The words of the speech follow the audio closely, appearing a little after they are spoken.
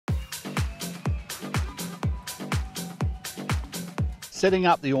Setting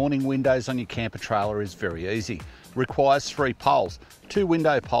up the awning windows on your camper trailer is very easy. Requires 3 poles, 2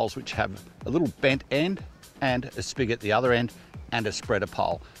 window poles which have a little bent end and a spigot at the other end and a spreader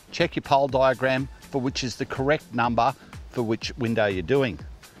pole. Check your pole diagram for which is the correct number for which window you're doing.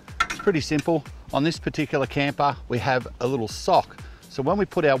 It's pretty simple. On this particular camper we have a little sock. So when we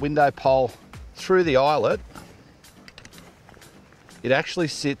put our window pole through the eyelet, it actually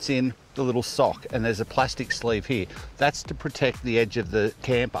sits in the little sock, and there's a plastic sleeve here. That's to protect the edge of the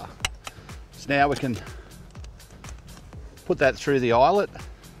camper. So now we can put that through the eyelet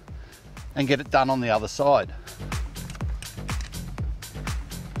and get it done on the other side.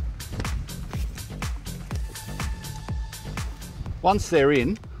 Once they're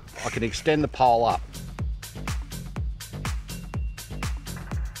in, I can extend the pole up.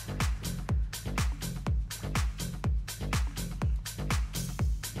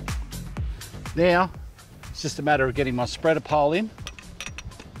 Now, it's just a matter of getting my spreader pole in,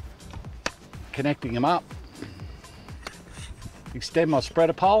 connecting them up, extend my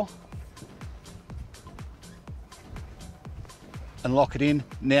spreader pole, and lock it in.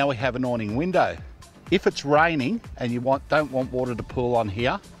 Now we have an awning window. If it's raining and you don't want water to pool on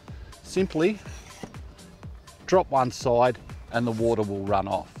here, simply drop one side and the water will run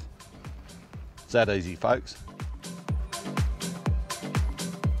off. It's that easy, folks.